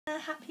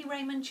happy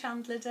Raymond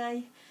Chandler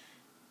Day,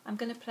 I'm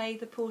going to play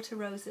the Porter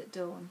Rose at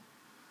Dawn.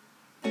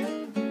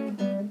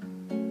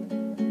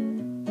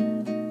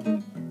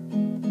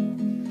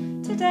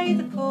 Today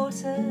the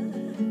porter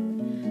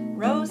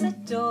rose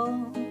at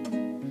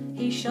dawn,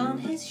 he shone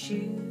his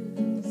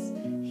shoes,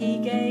 he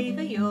gave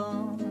a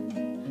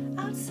yawn.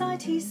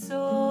 Outside he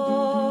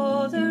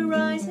saw the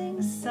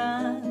rising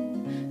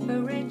sun,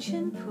 for rich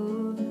and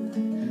poor,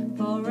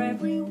 for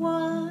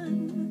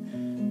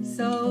everyone.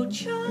 So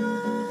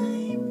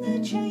chime the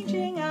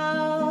changing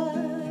hour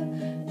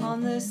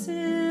on the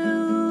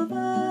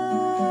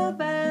silver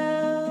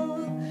bell.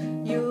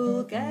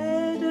 You'll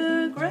get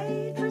a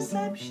great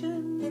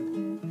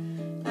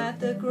reception at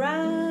the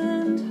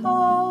Grand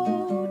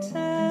Hotel.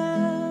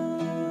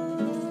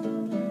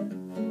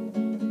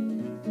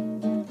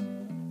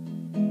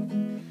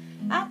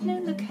 At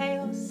noon the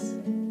chaos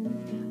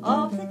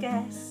of the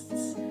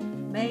guests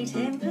made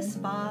him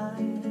perspire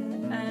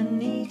and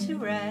need to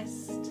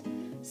rest.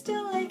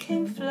 Still they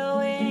came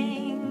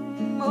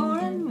flowing more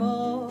and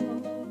more.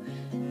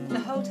 The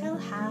hotel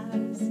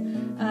has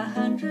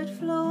 100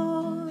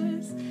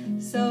 floors,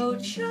 so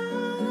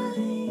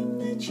chime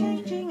the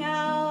changing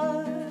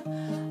hour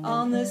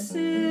on the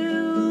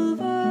silver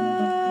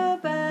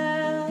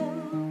bell.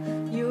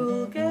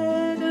 You'll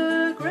get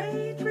a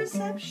great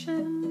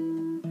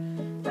reception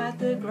at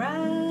the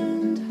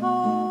Grand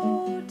Hotel.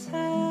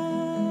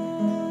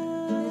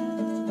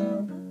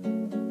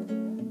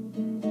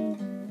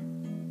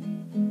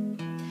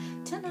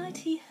 Tonight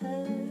he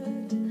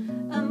heard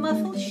a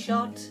muffled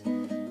shot,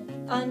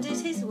 undid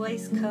his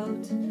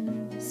waistcoat,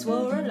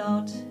 swore a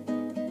lot.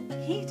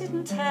 He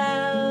didn't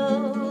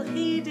tell,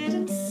 he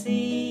didn't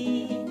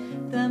see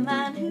the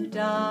man who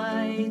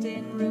died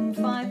in room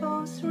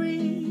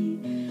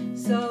 503.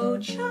 So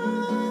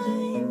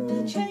chime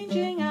the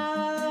changing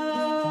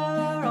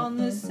hour on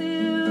the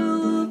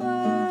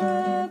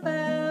silver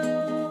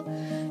bell.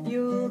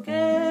 You'll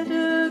get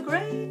a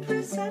great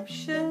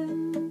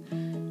reception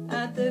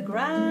at the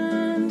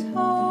Grand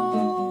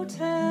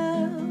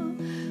Hotel.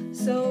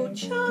 So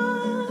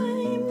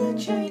chime the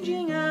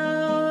changing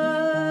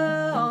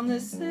hour on the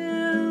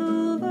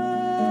silver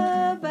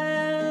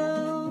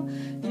bell.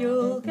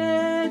 You'll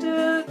get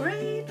a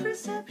great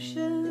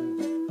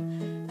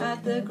reception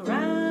at the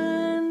Grand